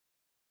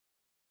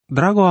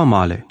Drago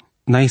amale,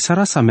 na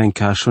isara sa men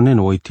ka shonen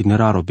o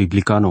itineraro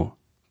biblicano,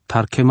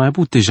 tar ke mai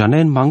bute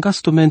janen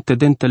mangastumente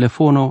den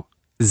telefono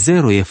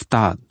 0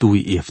 efta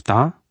 2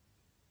 efta,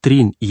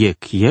 3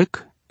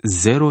 yek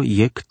 0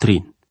 yek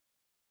 3.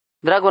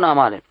 Drago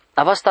amale,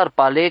 avastar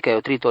pale că eu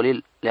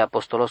tritolil le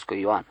apostolos cu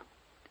Ioan.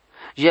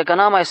 Je că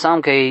n-am mai sam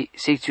că e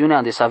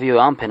secțiunea de savio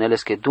Ioan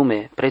peneles că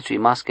dume prețui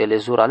masche le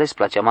zurales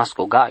placea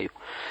masco gaiu.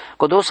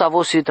 Codos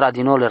avosi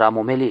tradinole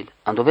ramomelil.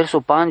 Ando verso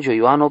pangio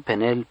Ioano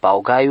penel pa o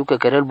gaiu că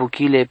cărel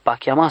buchile pa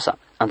chiamasa.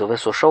 Ando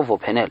verso șovo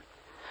penel.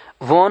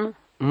 Von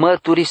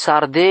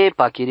mărturisarde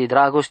pa chiri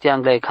dragostea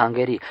anglei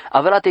cangeri.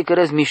 Avelate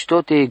cărez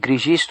miștote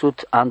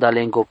grijistut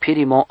andalengo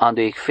pirimo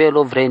ando ec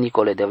felo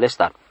vrenicole de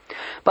vlestar.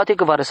 Poate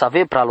că va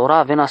răsave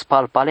pralora vena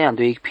spal pale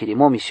ando ec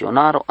pirimo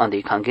misionaro ando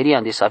ec cangeri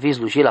ande savi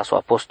sluji la su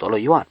apostolo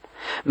Ioan.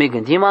 Me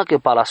gândima că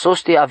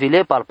palasoste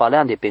avile pal pale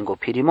ande pengo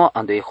pirimo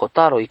ando ec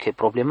hotaro ec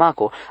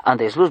problemaco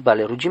ande slujba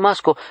ale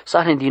rugimasco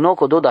sahlen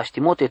dinoco do da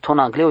știmote ton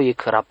angleo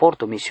ec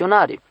raporto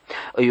misionari.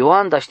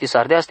 Ioan da ști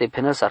sardeaste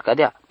penel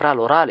sarcadea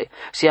pralorale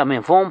si amen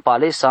vom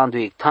pale sa ando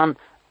ec tan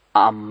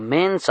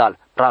amensal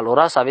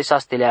pralora sa vesa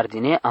stele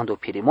ardine ando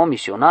pirimo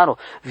misionaro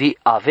vi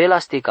avela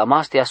ste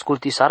camaste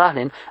asculti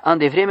sarahlen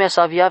ande vremea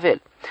sa vi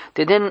avel.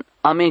 Te den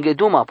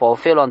amengeduma pa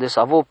ofelo ande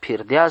savo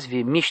pirdeaz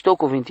vi mișto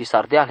cuvinti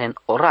sardeahlen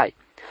orai.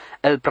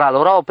 El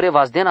pralora o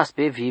prevas denas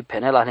pe vi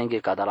penela lenge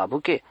cada la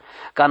buche.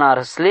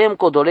 Canar slem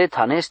codolet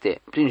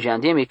haneste prin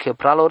jandemi că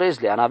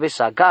pralorezle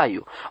anavesa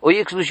gaiu o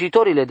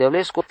exlujitorile de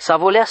vlesco sa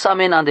volea sa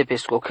amen ande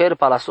pescocher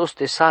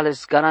palasoste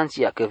sales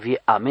garanția că vi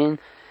amen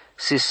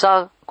si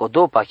sa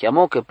codopa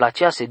chiamo că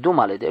placease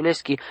dumale de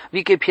vleschi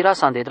vi că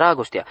pirasa ande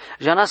dragostea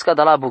janasca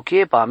da la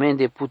buche pa amen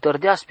de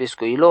putărdeas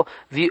pescoilo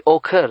vi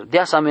ocăr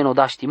deas amen o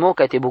daștimo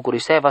că te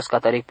bucurisai vas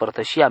catarec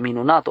părtășia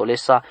minunato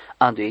lesa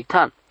andu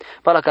eitan.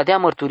 Pala cadea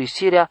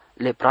mărturisirea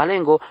le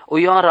pralengo o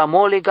Ioan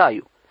ramole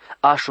gaiu.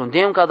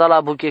 Așundem ca da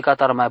la buche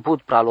catar mai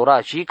but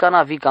pralora și ca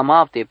na vi cam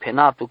apte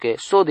penaptu că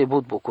so de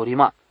but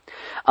bucurima.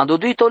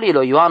 Andodui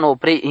tolilo Ioan o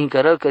prei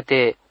încărăl că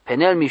te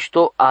penel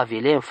mișto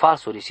avile în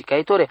falsuri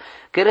sicaitore,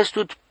 că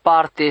restut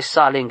parte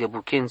sa lângă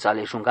buchența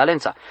ale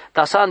jungalența.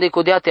 Ta sa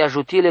îndecodeate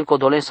ajutile în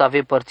codolența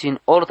ave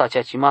părțin orta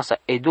cea cimasa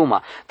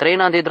eduma,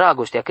 trăina de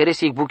dragostea, că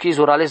resic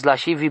buchizor ales la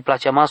și vi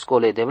placea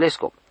mascole de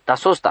vlesco. Ta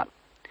sostan.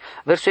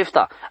 Versul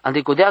efta,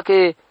 andecodea că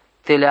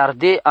te le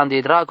arde ande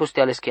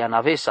dragostea ales că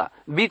anavesa,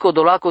 bico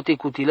dolaco te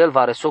cutilel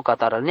va reso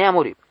catarăl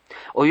neamuri.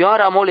 O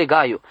ioara mole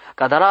gaiu,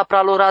 cadara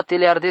pralora te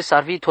le arde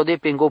sarvit hode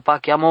pengo pa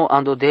chiamo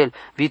andodel,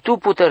 vi tu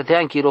puter de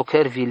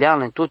anchirocher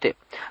vilean în tute.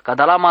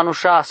 Cadala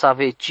manușa sa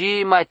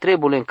veci mai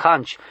trebule în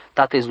canci,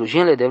 tate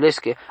zlujinle de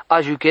vlesche,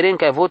 ajucheren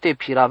ca vote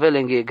piravel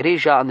în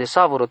grija ande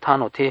savoro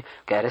tanote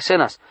ca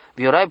resenas.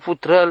 Viorai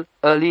putrel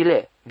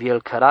alile,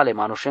 viel cărale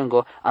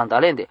manușengo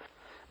andalende.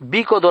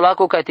 Bico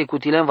dolaco ca te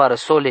cutilen va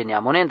răsole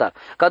neamonendar,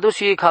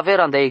 cadusi ei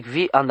cavera anda ec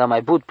vi anda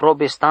mai bud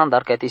probe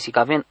standard ca te si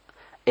caven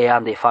e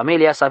ande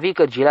familia sa vi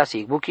cărgilea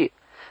si buchi.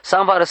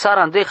 Sam va răsar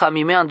ande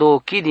hamime ando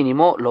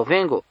chidinimo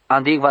lovengo,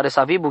 ande va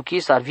răsavi buchi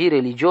sar vi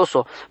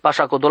religioso,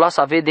 pașa codola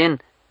sa veden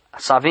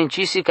sa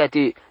vencisi ca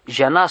te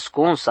janas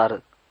con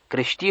sar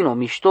creștino,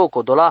 mișto,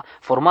 codola,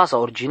 formasa,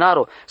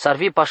 originaro, sar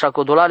vi pașa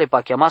codolale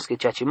pa chiamasche,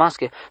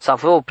 ceacimasche, sa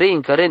veo prei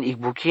încăren ic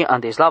buchi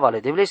ande slavale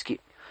de vleschi.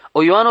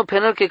 O Ioano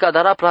penel că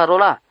cadara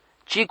prarola,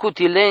 ci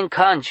cutilen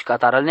canci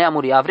catarăl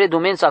neamuri avre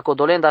dumența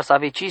codolenda sa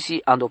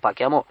vecisi ando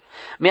pachiamo.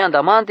 Me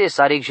andamante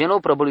sa reggeno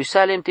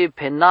prăbăluisalem-te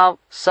penav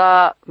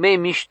sa me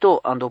mișto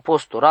ando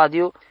posto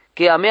radio,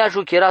 că a mea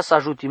juchera sa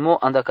jutimo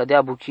anda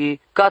cadea buchi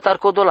catar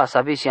codola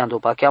sa vesi ando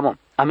pachiamo.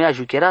 A mea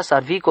juchera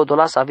s-ar vi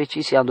codola sa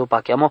vecisi ando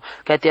pachiamo,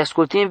 că te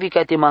ascultim vi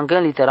că te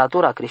mangăn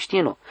literatura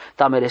creștino.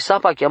 Ta meresa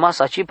pachiama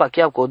sa ci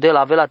pachia codel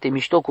avela te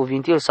mișto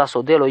cuvintil sa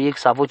sodelo iec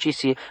sa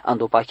vocisi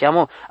ando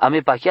pachiamo, a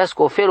me pachias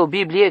cu ofelo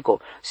biblieco,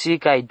 si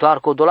că ai doar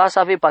codola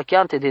sa ve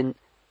pachiante din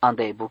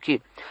anda e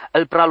buchi.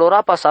 El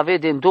pralora pa sa ve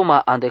din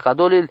duma ande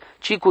cadolil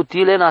ci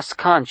cutilenas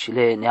canci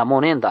le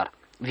neamonendar.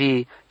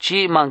 Vi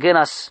ci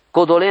mangenas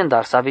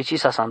codolendar sa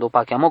vecisa sa ando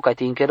pachiamo ca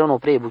te incherono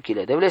prei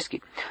buchile de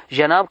vleschi.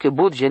 Janab că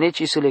bud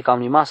geneci să le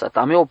camnimasa,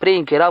 tame o prei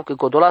incherau că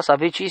codola sa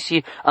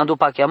vecisi ando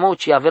pachiamo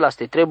ci avela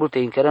ste trebul te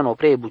incherono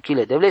prei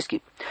buchile de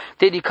vleschi.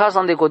 Te dicaz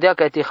ande codea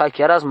ca te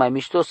hachiaraz mai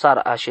mișto sar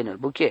așenel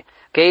buche.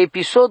 Că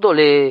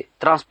episodole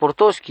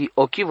transportoschi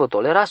ochivo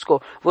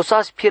tolerasco,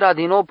 vosas pira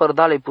din nou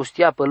părdale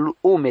pustia pe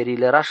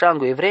umerile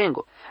rașango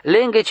evrengo.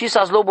 Lenge ci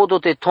sa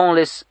zlobodote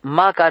tonles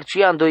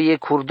macarci ando e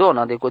curdon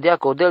ande codea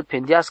codel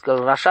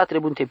pendească rașa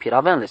trebunte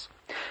piravenles.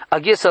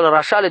 Aghesăl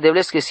rașale de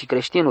vlesche si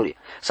creștinuri.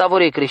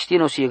 Savore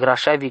creștino si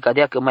grașai vi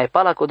cadea că mai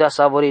pala codea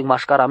savore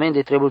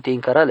mașcaramende trebute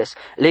încărăles.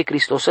 Le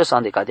Cristosăs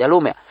ande cadea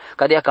lumea.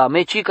 Cadea că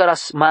ame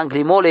cicaras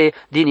mangrimole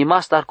din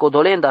imastar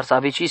codolendar sa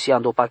veci si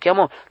ando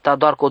pachiamo, ta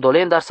doar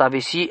codolendar sa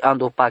vesi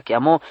ando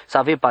pachiamo,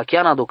 sa ve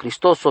pachian ando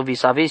Cristoso vi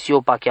sa vesi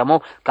o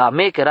pachiamo, ca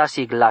ame că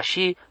si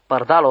glași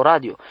părdalo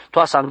radio.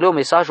 Toa sangleo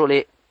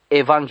mesajole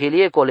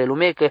evangeliecole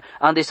lume că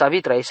ande sa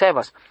vitra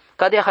esevas.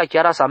 Cadea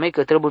hachiara sa me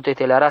că trebuie te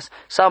telearas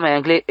sa mai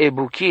angle e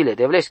buchile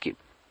de vleschi.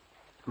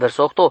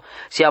 Verso 8.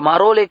 Si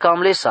amarole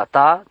cam lesa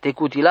ta, te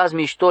cutilas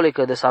miștole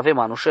că de să avem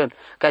anușen,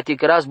 ca te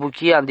căras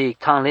buchia de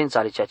ictan lența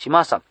ale ceaci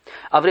masa.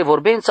 Avre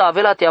vorbența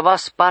avela te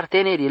avas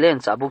partenerii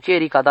lența,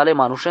 bucherii cadale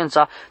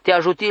manușența, te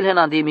ajutil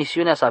în de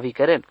emisiunea sa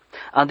vicăren.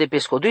 Ande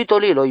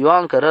pescoduitolilo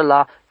Ioan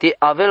cărăla te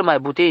avel mai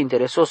bute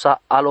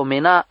interesosa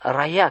alomena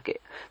raiache,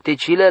 te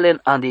cilelen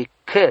ande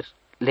căr,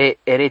 le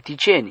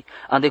ereticeni,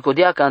 ande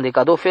codea că ande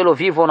cado felo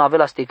vivon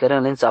avela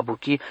stecăren lența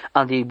buchi,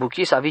 ande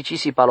buchi sa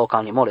vicisi palo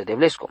canimole de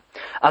vlesco.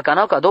 A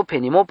canau cado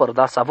penimo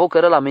părda sa vo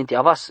cărăla mente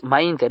avas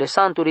mai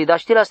interesanturi, dar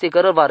știla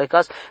stecărăl va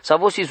recas sa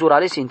vo si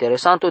zurales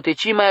interesanto, te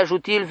ci mai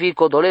ajutil vi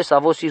codole sa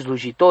vo si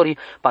slujitori,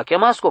 pa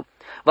chemasco.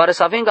 Vare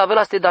să avem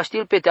avela ste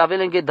daștil pe te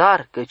avelenghe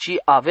dar, că ci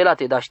avela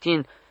te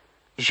daștin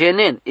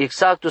jenen,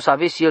 exact să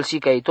aveți el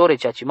sicaitore,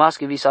 ceea ce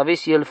masche, vi să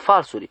aveți el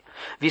falsuri.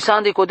 Vi să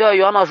ande codea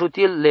Ioan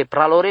ajutil le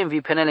pralorem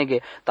vi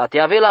penelenghe, ta te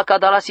avela ca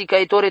da la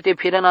sicaitore te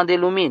pirena ande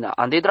lumina,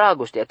 ande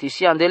dragoste,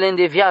 atisi ande len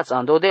de viață,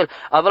 ande odel,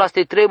 avela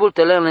ste trebul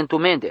te len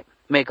lentumende.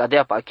 Me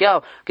cadea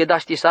pacheau, că da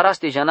ști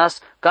saraste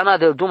janas, cana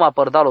del duma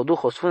părdalo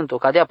Duho Sfânto,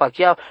 cadea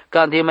pacheau, că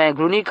ande mai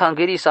înglunic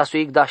hangeri sa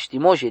suic da ști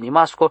moje ni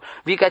masco,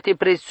 vi ca te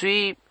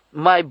prețui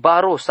mai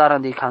baro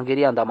saran de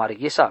hangeri anda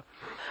mareghesa.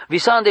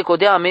 Visan de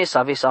codea me să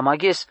aveți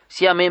amaghes,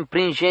 si amen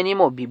prin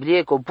genimo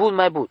Biblie co bun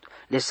mai but.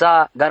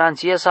 Lesa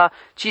garanția sa,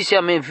 ci si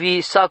amen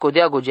vi sa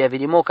codea gogea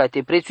vedimo ca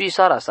te prețui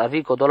sara să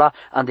vi codola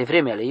ande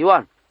vremea le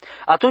Ioan.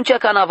 Atunci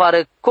ca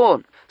navară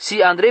con,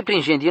 si Andrei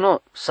prin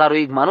gendino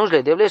saruig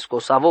manușle de vlesco,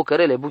 sa vo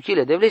cărele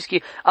buchile de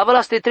vleschi,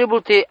 avela ste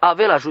trebul te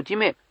avela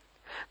jutime.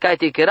 Ca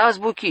te keras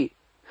buchi,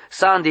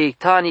 sa ande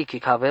ictani ki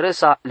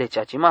caveresa le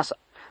ceacimasa.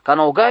 Ca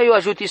nougaio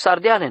ajuti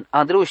sardeanen,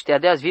 Andreu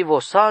șteadeaz vivo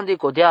sandi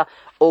codea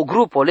o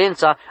grupo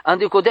lența,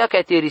 ande codea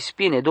ca te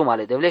rispine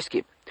dumale de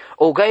vleschi.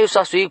 O gaiu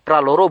sa suic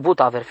praloro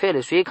buta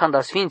verfele, suic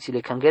handa sfințile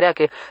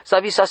cănghereache, sa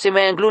visa se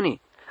mai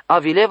îngluni.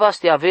 Avileva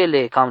ste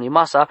avele cam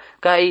limasa,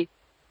 ca-i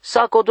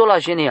sa codola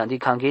genea di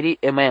cangheri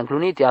e mai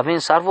înglunite aven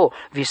sarvo,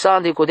 visa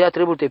ande codea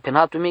trebul te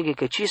penatu mighe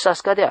că ci sa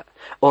scadea.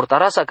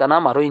 Ortarasa ca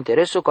n-am aro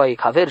interesul ca e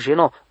caver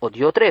geno o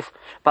diotref.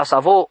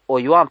 Pasavo o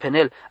Ioan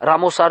penel,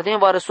 ramos arden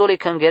va răsole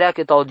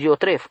cănghereache ta o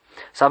diotref.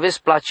 Să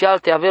aveți placial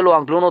te avelo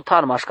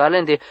anglonotan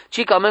mașcalende,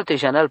 ci camel te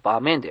janel pa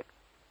amende.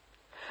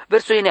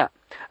 Versul inea,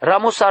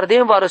 ramos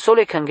arden va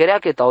răsole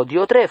cănghereache ta o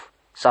diotref.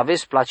 Să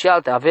aveți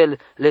placial te avel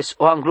les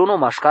o anglono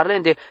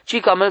mașcarlende, ci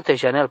camel te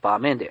janel pa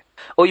amende.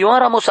 O Ioan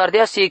ramos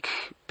ardea sic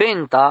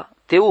penta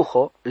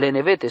teuho le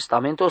neve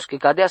testamentos que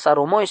cadea sa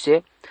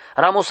romoise,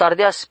 ramos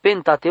ardeas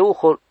penta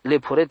teuho le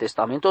pure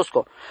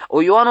testamentosco.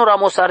 O Ioano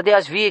ramos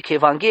ardeas vie que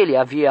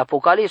Evanghelia, vie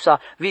Apocalipsa,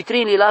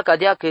 vitrin lila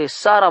cadea que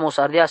sa ramos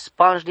ardeas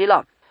panj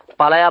lila.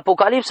 Pala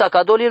Apocalipsa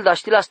cadolil da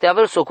știla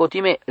steavel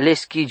socotime le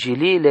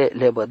schigilile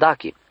le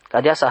bădachi.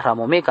 Cadea sa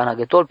hramome cana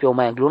gătol pe o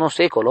mai îngluno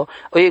secolo,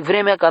 o e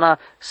vremea cana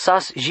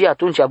sas ji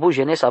atunci abu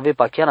jene să ave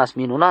pachianas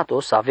minunato,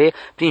 să ave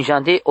prin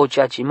jande o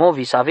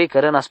ceacimovi, să ave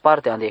cărănas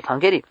parte ande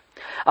hangeri.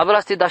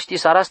 Avelaste da ști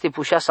saraste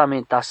pușea sa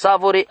menta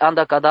savore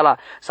anda cadala,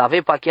 să ave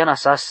pachiana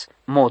sas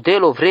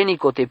modelo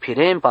vrenico te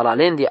pirem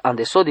palalende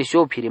ande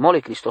sodisio pirimole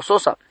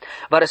Cristososa.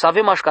 Vare să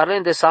avem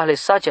așcarlende sahle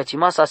sa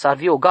ceacimasa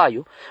sarvio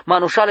gaiu,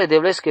 manușale de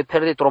vlesche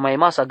perde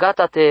tromaimasa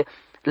gata te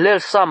lel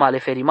sama le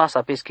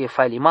ferimasa pesche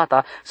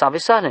failimata sa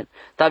vesanen,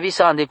 ta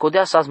visa ande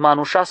codea sa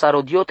manușa sa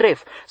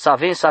rodiotref, sa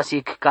ven sa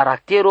sic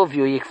caractero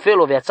vio ec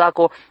felo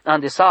veațaco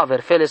ande sa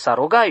averfele sa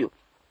rogaiu.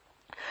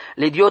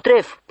 Le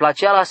diotref,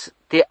 placealas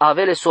te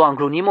avele so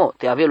anglunimo,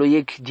 te avelo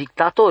ec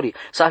dictatori,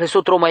 sa le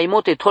so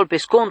tromaimo te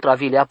tolpes contra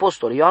vile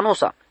apostoli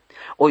Ioanosa.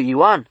 O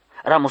Ioan,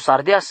 ramos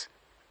ardeas,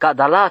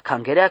 cadala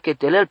cangerea che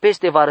telel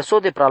peste varăso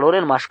de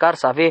praloren mașcar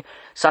sa ave,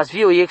 sa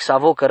zvio ec sa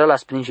vo cărăla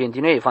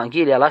springendino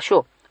Evanghelia la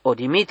șo. O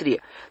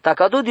Dimitrie, ta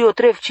cadu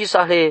diotref ci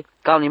sahle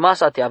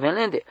calnimasa te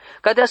avenlende,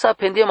 cadea sa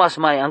pendemas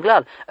mai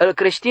anglal, el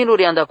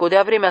creștinuri anda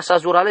codea vremea sa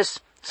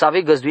zurales să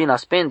ave găzduina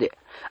spende.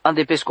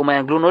 Ande pesco mai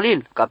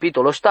anglunolil,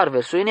 capitolo star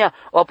versuinea,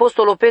 o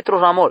apostolo Petru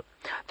Ramol.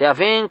 Te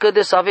aven că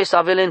de să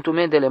ave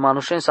lentumendele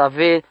manușen să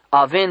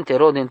aven te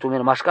rod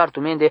entumen mașcar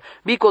tumende,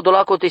 bico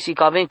dolaco te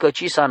sic aven că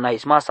ci sa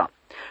naismasa.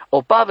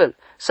 O Pavel,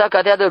 sa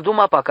cadea del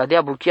duma pa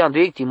cadea buchian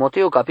duic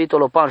Timoteo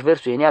capitolo 5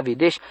 verso enea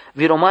videș,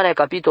 vi Romania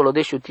capitolo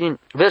 13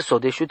 verso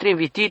 13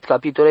 vitit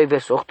capitolo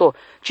verso 8,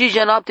 ci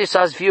genapte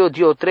sa zvio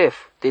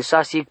diotref, te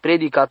sa sic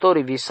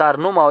predicatorii visar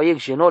numai o ec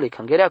genole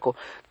cănghereaco,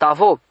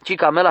 tavo, ci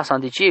camela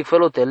sandiciec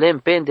felo te lem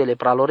pendele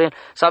praloren,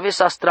 să ave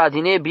sa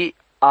stradine bi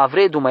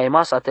avredu mai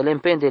masa te lem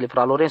pendele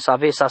praloren, să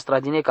ave sa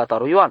stradine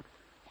cataro Ioan.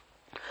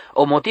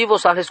 O motivo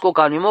sa lesco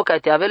canimo ca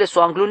te avele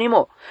so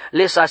anglunimo,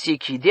 le sa si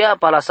chidea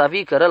pa la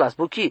savi cărălas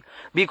buchi,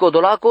 bico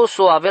dolaco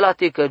so avela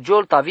te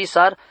căgiol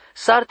tavisar,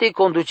 sar te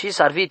conduci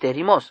sarvite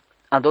rimos.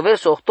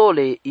 Andoverso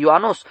octole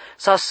Ioanos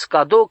sa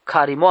scado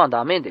carimo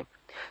andamende.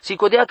 Si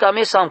codea ca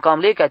me sa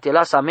camle ca te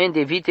las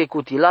amende vite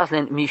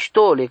cutilaslen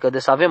miștole că de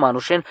să avem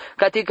anușen,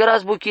 ca te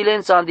căras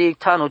buchilența ande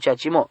ictano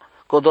ceacimo,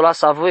 codola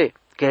sa voie.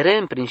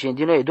 Cherem prin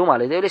șendino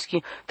edumale de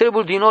leschi,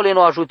 trebul dinole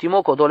no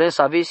ajutimo codolen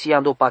sa vesi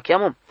ando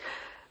pachiamum.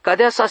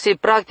 Cadea sa se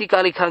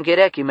practica li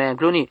cangerea chi mai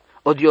îngluni.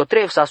 O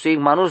Diotrev sa suig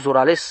manus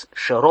zurales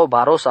shero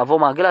baros avo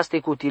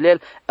magelaste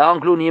cutilel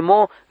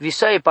anglunimo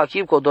visae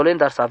pachiv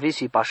codolendar sa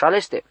visi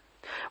pașaleste.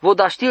 Vo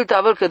da știl te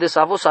avel că de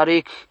savo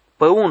sarec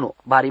pe uno,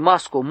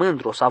 barimasco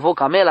mândro, savo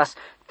camelas,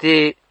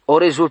 te o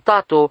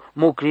rezultato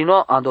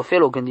muclino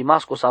andofelo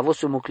gândimasco savo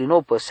su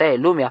muclino păsae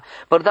lumea,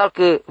 părdal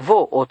că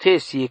vo o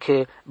tesie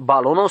că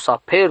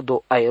balonosa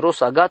perdo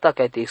aerosa gata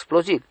ca te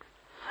explozil.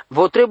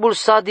 Vo trebul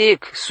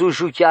sadec su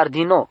juchiar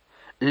dino,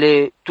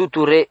 le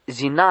tuture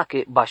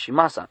zinache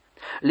bașimasa.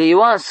 Le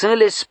Ioan sunt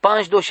le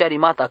spanjdo și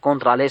arimata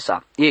contra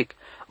lesa. Ec,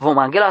 vom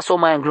angela so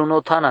mai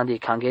înglunotana de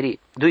cangeri.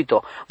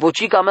 Duito,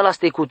 voci camela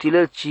ste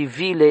cutilel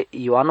civile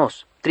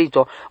Ioanos.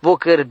 Trito, vo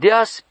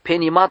cărdeas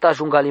penimata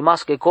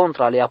jungalimasche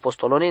contra le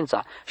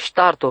apostolonența.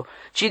 Ștarto,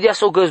 ci dea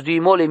so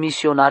găzduimole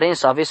misionaren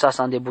să avesa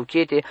sa de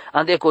buchete,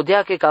 ande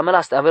codea că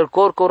camela ste avel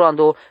corcoro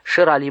ando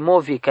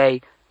șăralimovi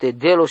cai te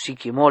delo și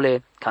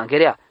chimole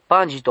cangerea.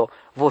 Pangito,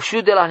 vo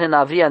șiu de la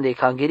nenavria de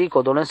cangeri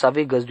codolen să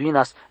ave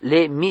găzduinas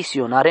le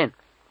misionaren.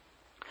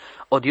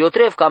 O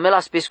Diotrev camela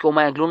spesco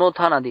mai înglunot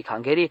hana de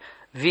cangeri,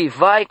 vi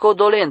vai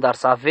codolen dar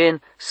să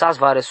aven sas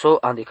vareso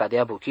ande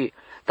cadea buchi.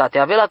 Tate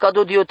avea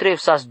cado Diotrev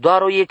sas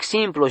doar o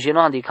exemplu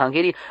genoan de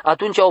cangeri,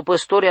 atunci au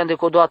păstori ande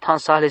codoat han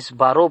sales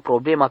baro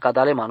problema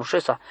cadale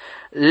manușesa.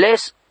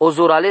 Les o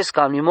zurales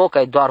calmimo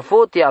cai doar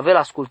vo te avea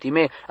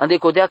ascultime, ande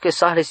codea că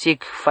sales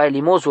ic fai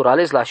limo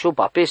zurales la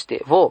șupa peste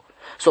vo.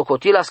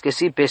 Socotilas că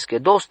si pesche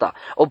dosta,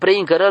 o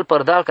preincărăl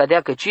părdal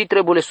cadea că ci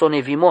trebuie să o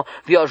nevimo,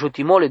 vi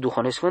ajutimole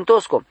duhone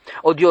sfântosco.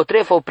 O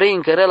Diotrev o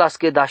preincărăl as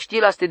că da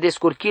știlas te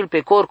descurchil pe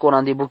corcon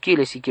ande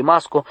buchile si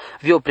chimasco,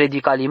 vi o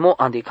predicalimo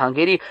ande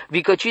cangeri,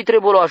 vi că ci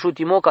trebuie o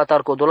ajutimo ca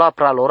tarcodola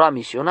pralora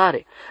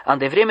misionare.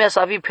 Ande vremea să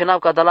avi penav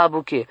ca da la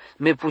buche,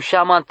 me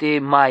pușeamante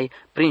mai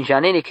prin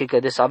janene că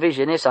de să ave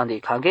jenes ande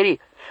cangeri.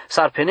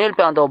 S-ar penel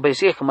pe anda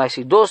obezeh mai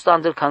si dosta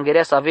ande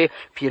cangerea să ave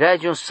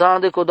piragiun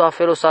sande codo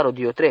afelo saro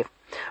Diotrev.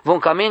 Vom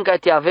camen ca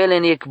te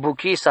avelen ec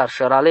buchi sar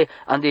șărale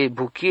ande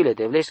buchile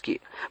de vleschi.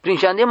 Prin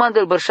șandem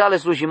andel bărșale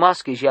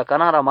slujimaschi și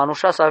acanara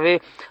manușa să ave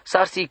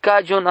sar si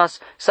cagionas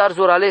sar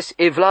zurales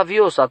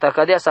evlavios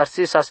atacadea sar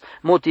sisas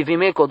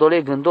motivime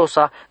codole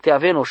gândosa te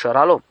aven o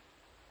șăralo.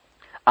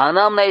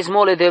 Anam na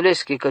izmole de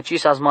vleschi că ci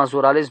s-a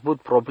zmanzurales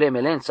but probleme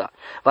lența.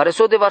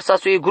 Vareso de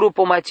varsasui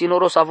grupo mai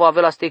ținoros avo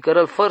avela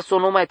stecărăl fărso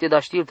nu mai te da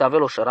știl te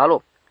avelo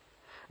șăralo.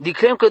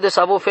 Dicrem că de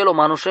savo felo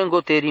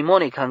manușengo te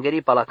rimone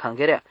cangeri pa la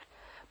cangerea.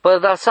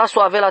 Pădal sasu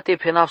avea te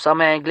penav sa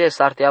mai engles,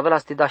 ar te avea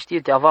te da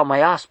știl te ava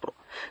mai aspru.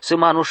 Să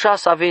manușa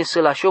să avem să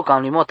la șoc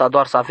în limota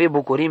doar să ave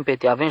bucurim pe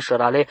te avem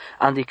șărale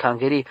andi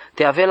cangeri,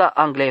 te avea la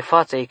angle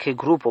fața e că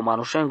grupo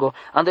manușengo,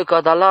 ande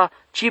că da la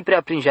ci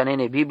prea prin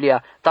janene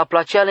Biblia, ta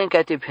placea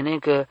lenca te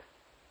penencă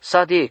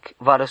sadec,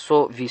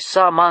 varăso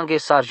visa mange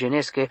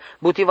sargenesche,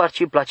 butivar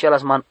ci placea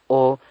lasman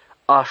o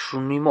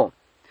așunimo.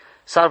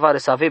 Salvare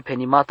să ave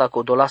penimata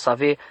codola să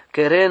ave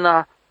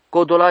cărena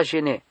codola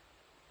jene.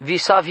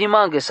 Visa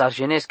vimange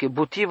sargenesche,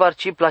 butivar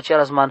ci placea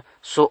lasman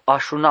so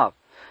așunav.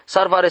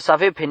 Sarvare să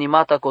ave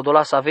penimata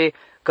codola să ave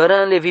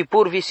cărănle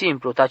vipur vi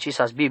simplu,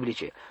 tacisas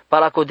biblice.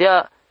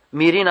 Palacodea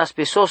mirina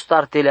spe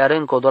sostar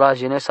telearân codola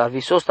jenes ar vi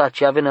sostar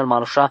ci aven el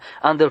manușa,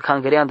 andel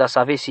cangerean da să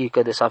ave si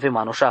că de să ave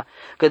manușa,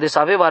 că de să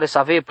ave vare să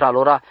ave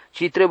pralora,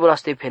 ci trebuie la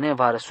ste pene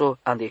vare so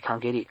ande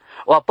cangeri.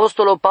 O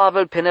apostolo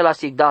Pavel penela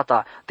sig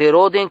data, te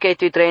roden că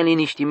te trăien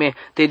liniștime,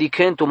 te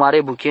dicen tu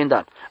mare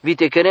buchendan, vi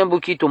te kerem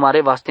buchi tu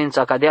mare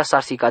vastența cadea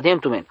sar si cadem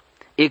tu men.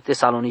 Ec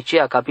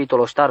Tesalonicea,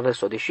 capitolul 4,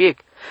 verso 10.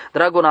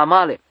 Dragona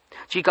male,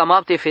 ci cam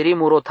apte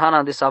ferim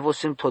urotana de savo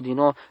simt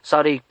todino,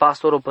 sare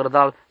pastoro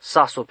părdal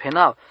saso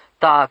penav.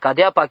 Ta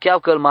cadea pacheau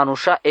că îl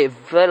manușa e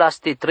velas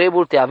te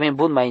trebul te avem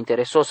bun mai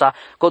interesosa,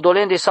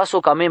 codolen de saso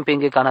camen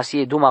penge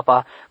canasie duma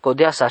pa,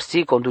 codea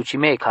sarsi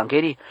conducime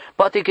cangeri,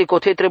 poate că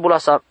cote trebula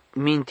sa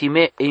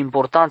mintime e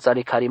importanța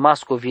de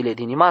carimasco vile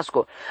din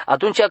imasco,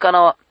 atunci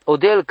cana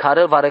odel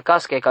carel va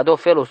recasca e cadeo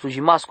felo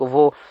slujimasco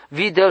vo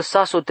videl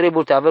saso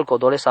trebul te avel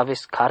codole să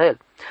aveți carel.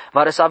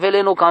 Va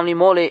resavele no cam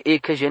limole e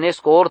că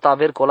jenesco orta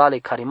aver colale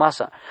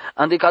carimasa.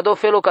 Ande cadeo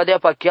felo cadea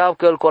pacheau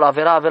că îl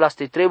colavera avela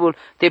ste trebul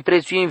te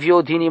prețuim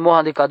vio din imo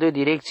ande cadeo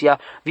direcția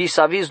vi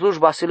să aviz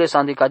slujba sile să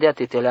ande cadea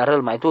te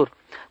telearăl mai dur.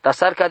 Ta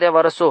sar cadea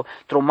va răso,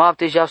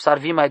 tromapte jav s-ar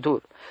vi mai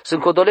dur.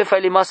 Sunt codole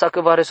fai limasa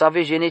că va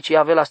resave jenecii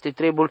avela ste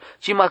trebul,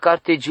 ci măcar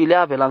te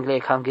gileave la anglei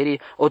cangeri,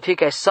 o te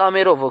ca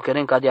samero vo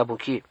căren cadea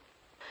buchi.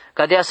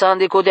 Cadea sa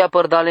ande codea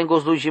părdale în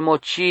gozlujimo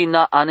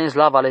cina anen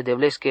slavale de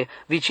vlesche,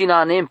 vicina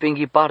anem pe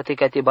înghi parte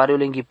ca te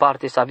bariole înghi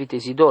parte sa vite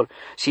zidol,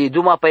 si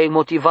duma pe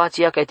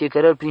motivația ca te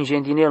cărăl prin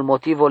gendinel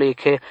motivole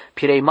că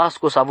pirei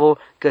masco savo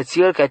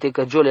cățiel ca te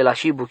căgiole la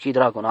și buchi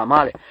dragona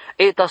male.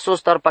 Eta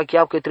sostar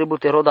pacheau că trebuie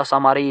te roda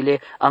samareile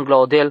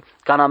anglaodel,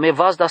 caname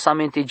vazda sa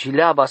mente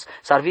gileabas,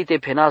 sarvite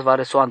penaz va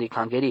reso andi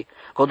cangeri.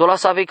 Codola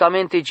sa ve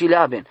camente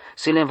gileaben,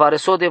 silen va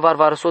reso de var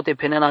va reso te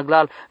penen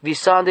anglal,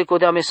 visande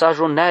codea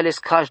mesajon nailes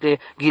cajle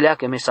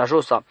gileacă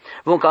mesajosa.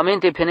 Von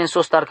camente penen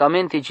sostar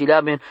camente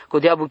gileaben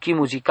codea buchi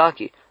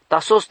muzicaki. Ta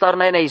sostar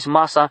naina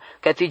izmasa,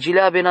 ca te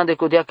gileaben ande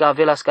codea că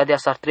avela scadea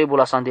sar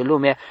trebula sa de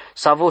lume,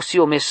 savo si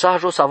o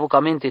mesajo savo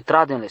camente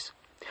tradenles.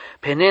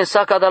 Penen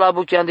saca da la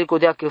buche ande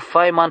codea că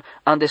faiman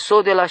ande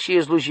sode la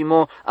și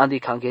slujimo ande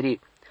cangeri.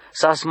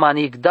 Sas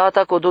manic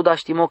data codo da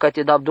știmo ca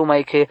te dab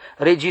dumai că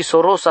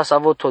regisorosa sa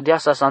vot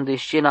todeasa sa ande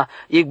scena,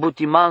 ic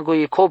butimango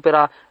e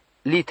copera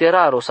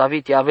literaro sa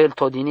viti avel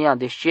todinia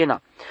de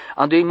scena.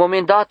 Ando in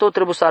moment dato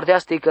trebuie să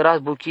ardeaste că ras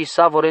buchi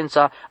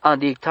savorența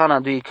ande ictana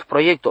duic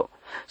proiecto.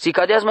 Si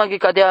cadeas maghi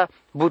cadea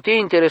bute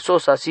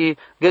interesosa si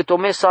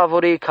getome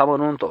savore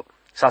camănunto.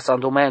 Sa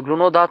sandomai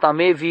gluno data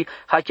mevi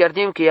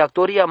hachiardim că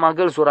actoria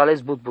magăl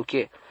zurales but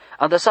buche.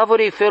 Anda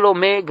savore felo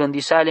me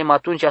gândisealem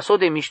atunci aso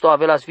de mișto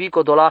avelas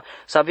vico dola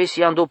sa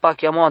vesi ando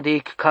pachiamo de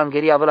ic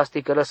cangeri avelas te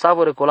că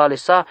savore colale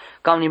sa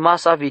cam ni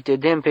masa vite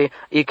dempe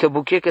ic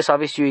buche că sa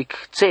vesi ic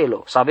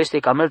celo sa veste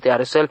camelte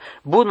aresel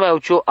bud mai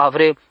ucio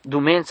avre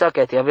dumența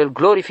că te avel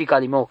glorifica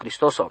limeo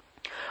Cristoso.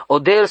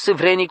 Odel se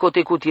vrenico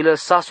te cutilă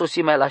sa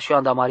sosi mai la și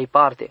anda mari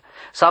parte.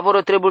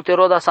 Savoro trebul te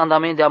roda sa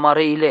andamende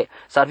amareile.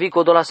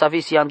 Sarvico dola sa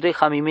visi andoi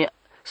hamime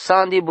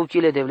sandi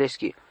buchile de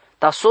vleschi.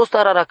 Ta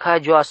sostar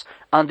aracagioas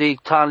andoi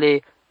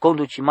ictanle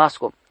conduci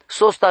masco.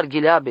 Sostar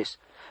gileabes.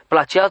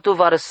 Placeatu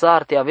va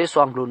răsarte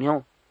aveso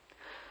anglunion.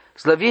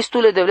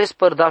 Slăvistule de vles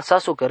părdal sa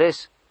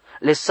socăres.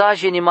 Le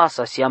sajeni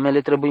masa, si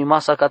amele trebuie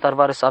masa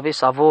catarvare să ave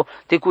savo,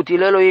 te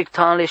cutilelo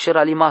ictanle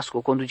șerali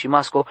masco, conduci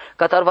masco,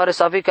 catarvare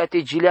să ave ca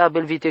te gilea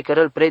belvite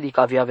cărăl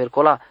predica via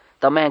vercola.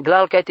 Tamai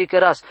anglal ca te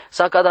căras,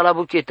 sa cada la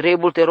buche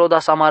trebul te roda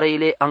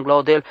samareile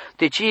anglaudel,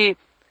 te ci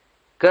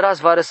căras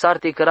va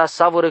răsarte căras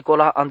savore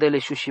cola andele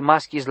șuși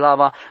maschi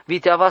slava,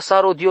 vite ava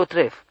saro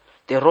diotref.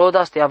 Te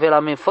rodas te ave la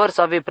men făr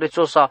să ave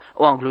prețosa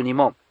o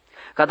anglunimo.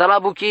 Cada la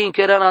buche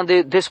încheran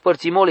ande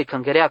despărțimole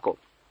căngăreaco.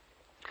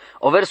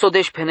 O verso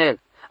deși penel.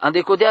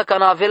 Ande codea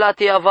ca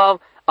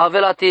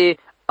avelate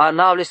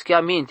anavles che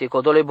aminte,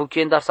 codole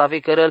buchen dar să ave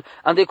cărăl,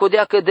 ande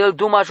codea că del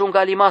dum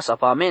ajunga limasa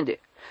pa amende.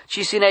 Ci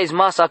sineis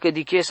masa că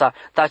dichesa,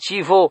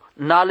 taci vo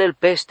nalel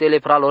pestele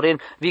praloren,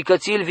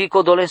 vicățil vi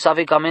codolen să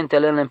ave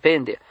camentele în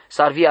pende,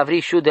 s-ar vi avri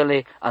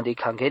șudele ande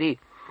cangeri.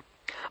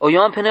 O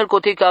Ioan penel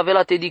cote că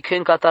avelate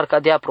dichen catar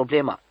cadea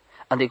problema,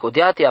 ande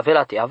codea te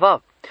avelate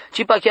ava.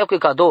 Ci pa chiar că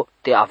cado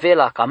te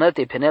avela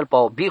camelte penel pa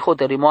o biho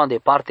te rimoan de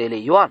parte ele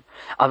Ioan.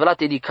 Avela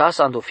te di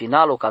casa ando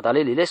finalo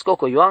cadaleli lesco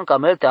co Ioan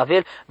camelte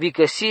avel vi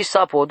că si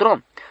sa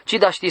podrom. Ci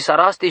da ști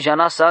saraste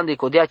jana sa ande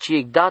codea ci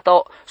ec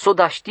data so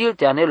da știl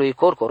te anelo e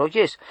cor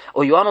coroges.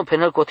 O Ioanu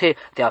penel cote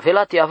te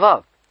avela te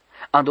ava.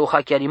 Ando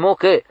hachiarimo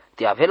că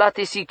te avela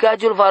te si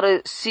cagel vară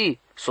si.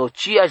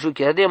 Socia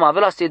jucherdem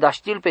avela să da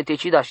știl pe te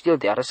ci da știl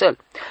te arăsel.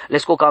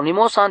 Lesco cam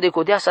limos ande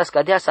codea sa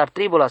scadea sar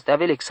tribula să te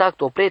avel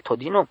exact opleto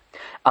din nou.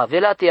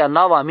 Avela te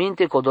anava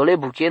aminte codole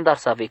buchen dar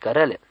să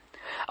vecărele.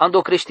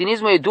 Ando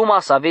creștinismo e duma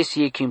să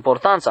avesi ec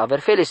importanța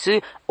averfele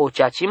să o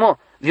ceacimo,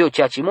 vi o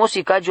ceacimo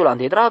si cagiul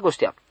ande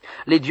dragostea.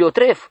 Le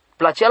diotref,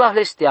 placea la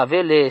hles te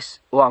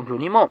aveles o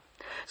anglunimo.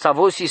 Sa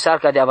vosi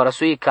sarca de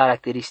avarasui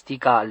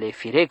caracteristica ale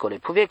fireco, le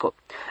puveco.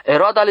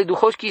 Eroada le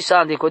duhoșchi sa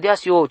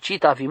andecodeasi o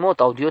cita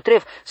vimota o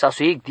diotref, sa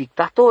suic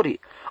dictatorii.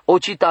 O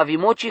cita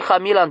vimoci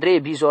Hamil Andrei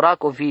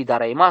Bizoracovi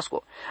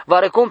daraimasco. Va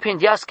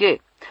recompendiasche.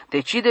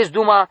 Decides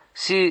duma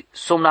si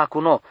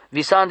somnacuno.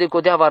 Visa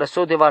andecodea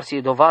varăso de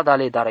varsi dovada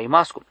ale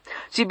daraimasco.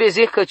 Si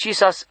bezeh că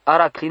cisas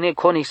aracline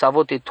conic sa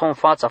vote ton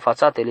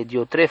fațatele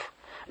diotref.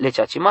 Le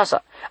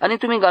ceacimasa.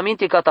 Anetuming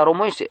aminte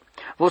cataromoise.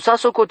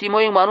 Vosaso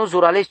cotimoi în manu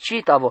zurales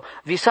citavo.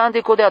 Visande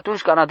code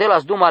atunci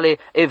canadelas dumale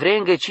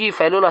evreenge ci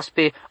failolas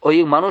pe o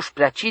în manuș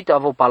prea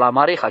citavo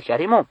palamare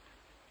hachiarimo.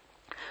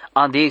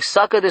 Ande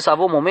exact de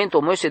savo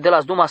momento moise de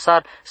las duma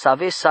sar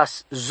save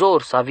sas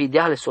zor sa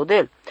videale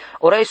sodel.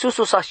 Ora Iisus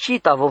o sa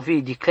citavo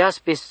vi di creas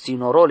pe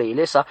sinorole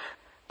ilesa.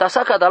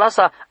 Tasaka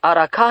dalasa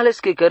aracales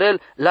que querel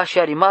la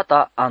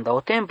sharimata anda o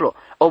templo.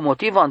 O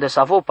motivo ande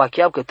savo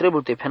pachiau că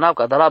trebuie te penau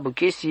ca dala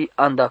buchesi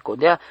anda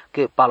codea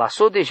că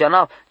palaso de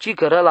janau ci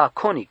cărăla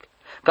conic.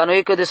 Ca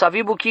noi că de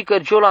savi buchi că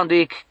jola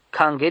anduic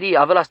cangeri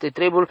avelas te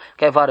trebul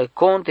că vare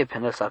conte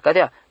penel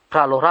sarcadea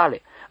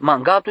pralorale.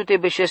 Mangaptu te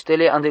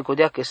beșestele ande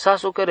codea că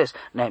saso căres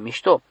n-ai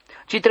mișto.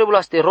 Ci trebuie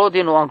las te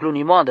rode no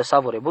anglunimo ande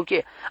savore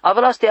buche.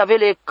 Avelas te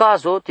avele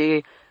cazo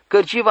te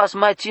cărcivas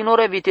mai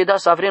ținore vite da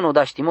savreno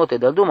da știmote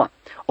de duma.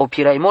 O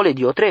piraimole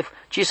diotref,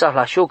 ci sa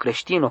hlașo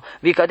creștino,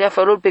 vi cadea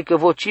felul pe că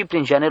voci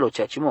prin janelo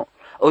ceacimo.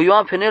 O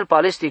Ioan penel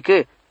palesti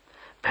că,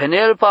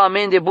 penel pa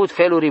amende but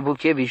feluri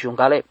buchevi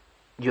jungale.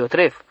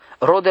 Diotref,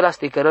 rodela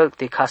ste cărăl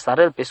te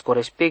castarăl pe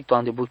scorespecto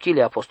ande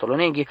buchile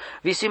apostolonenghi,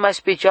 visi mai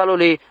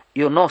specialole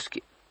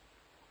Ionoschi.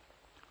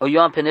 O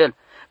Ioan penel,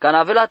 ca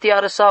n-avelate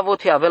arăsavo,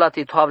 te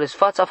avelate toables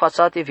fața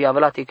fațate, vi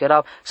avelate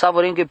cărau,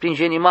 savorenghe prin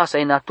geni masa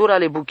e natura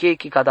ale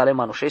buchechi cadale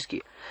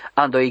manușeschi.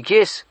 Ando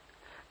ighes,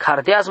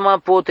 cardeazma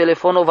po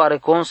telefono va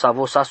recon sa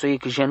vo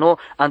sasoic geno,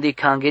 andi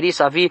cangeri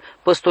sa vi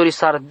păstori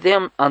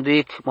sardem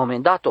anduic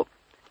momendato.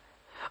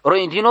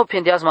 Roindino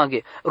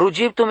pendeazmaghe,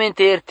 rugiptu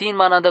mente ertin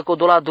mananda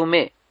codola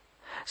dume.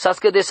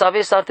 Sască de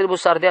save s-ar trebui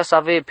să ardea să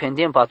ave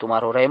pendem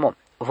patumaro raimo.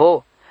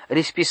 Vo,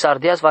 rispi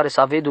sardeas vare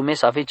să ave dume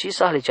să ave ci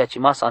să le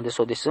ceacimasa ande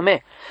so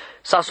desime.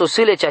 Sa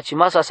sosile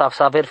ceacimasa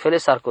să aver fele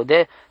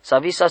sarcode să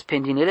vi să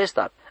pendinile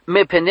star.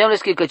 Me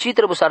pendemles că ci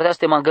trebuie să ardea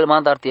ste mangăl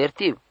mandar te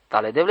ertiv.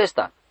 tale de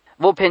vlesta.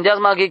 Vo pendeaz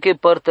magi que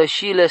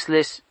părtășiles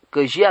les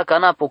căjia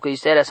cana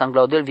pocăiserea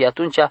Sanglaudel vi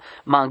atunci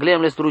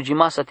manglem les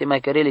drugimasa te mai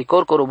căreli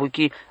corcoro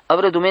buchi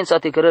avredumența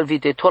te cărăl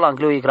vite tol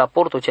angleu e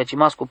raporto cea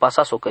cimas cu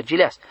pasaso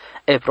cărgileas.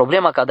 E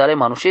problema ca dale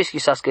manușeschi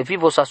sa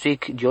scăvivo sa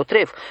suic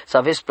diotrev,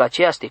 să vezi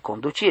placeas te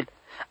conducil.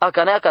 A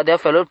canea ca de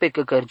felul pe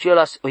că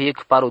cărgiolas o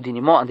iec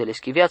parodinimo andele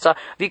schiviața,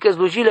 vi că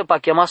zlujile pa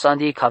chiamasa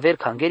andei caver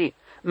cangeri.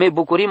 Me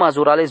bucurim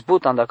azurales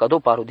butan dacă do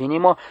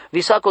parodinimo,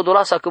 vi sa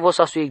codolasa că vo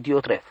sa suic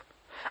diotrev.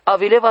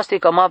 Avileva ste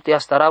că mapte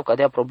astarau ca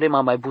dea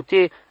problema mai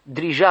bute,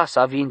 drija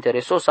sa vi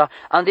interesosa,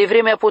 ande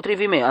vremea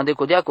potrivime, ande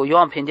codea cu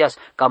Ioan pendeas,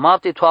 ca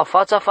mapte toa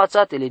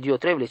fața tele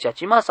diotrevle cea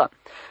cimasa.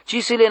 Ci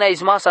sile na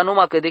izmasa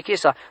numai că de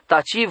chesa,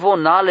 taci vo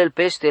nalel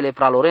pestele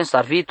praloren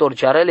sarvi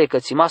torgearele că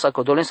țimasa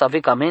codolen sa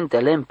vecamente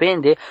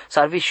lempende,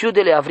 sarvi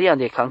șiudele avrian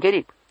de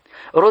cangeri.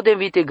 Rodem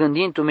vite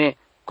gândindu-me,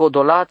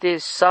 codolate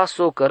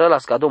saso cărăla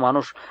scado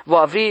manuș, vo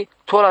avri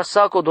tola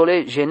sa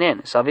codole jenen,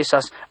 să ave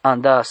sas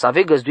anda, să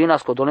ave găzduina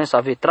codolen, să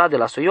ave trade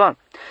la Ioan.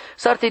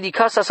 S-ar te di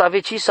casa să ave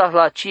ci sa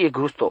la cie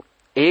grusto.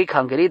 E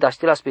cangeri da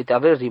știla spete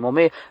aver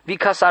rimome, vi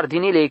ca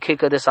sardinile e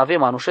că de să ave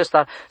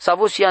manușestar, să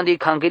avo si andi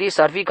cangeri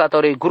s-ar vi ca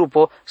tore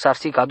grupo, s-ar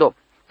si cado.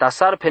 Ta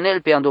sar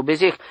penel pe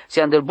andobezeh,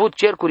 se andelbut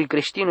cercuri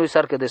creștinului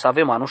s-ar că de să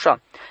ave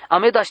manușa.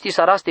 Ameda ști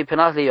saraste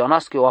penazle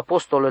ionasche o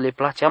apostolele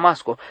placea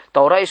masco, ta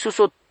ora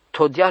Iisuso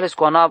todiales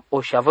cu ana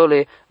o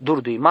șavele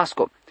durdui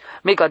masco.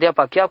 Me cadea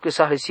pa chiar că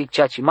sahles sic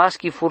ceaci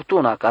maschi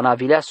furtuna, ca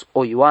navileas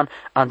o Ioan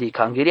andi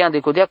cangerian de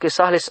codea că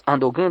sahles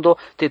andogândo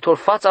te tol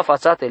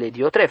fațatele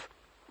diotref.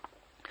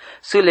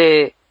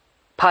 Sile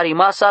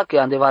parimasa că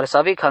andevare să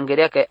ave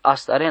cangeria că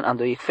astaren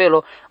andoic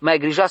felo, mai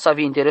grija să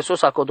avi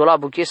interesos a codola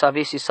buche să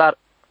ave sisar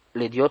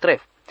le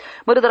diotref.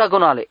 Măre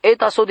dragonale,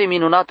 eta so de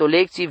minunato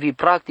lecții vi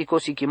practico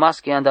si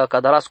chimasche anda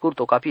cadala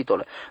scurto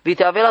capitole. Vi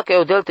te avela că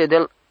eu delte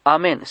del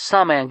amen,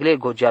 sama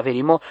anglego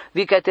giaverimo,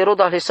 vi că te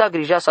roda lesa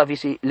grija să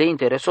visi le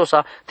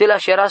interesosa, te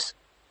lasceras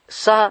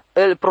sa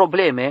el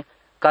probleme,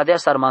 ca de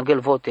asta armangel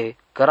vote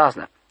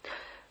cărazna.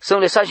 Să-mi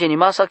lesa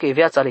genimasa că e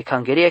viața le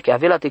cangerie, că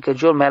avela te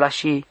căgiol mai la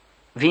și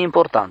vi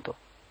importanto.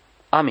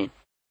 Amin.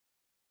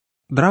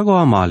 Drago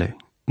amale,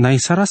 na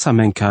isara sa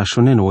men că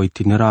așonen o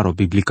itineraro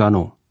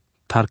biblicano,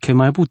 tar che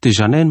mai bute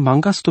janen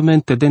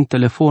mangastumente den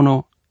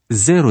telefono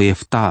 0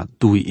 efta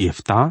 2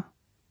 efta,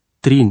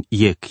 3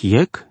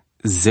 iec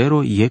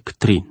 0 iec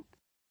 3.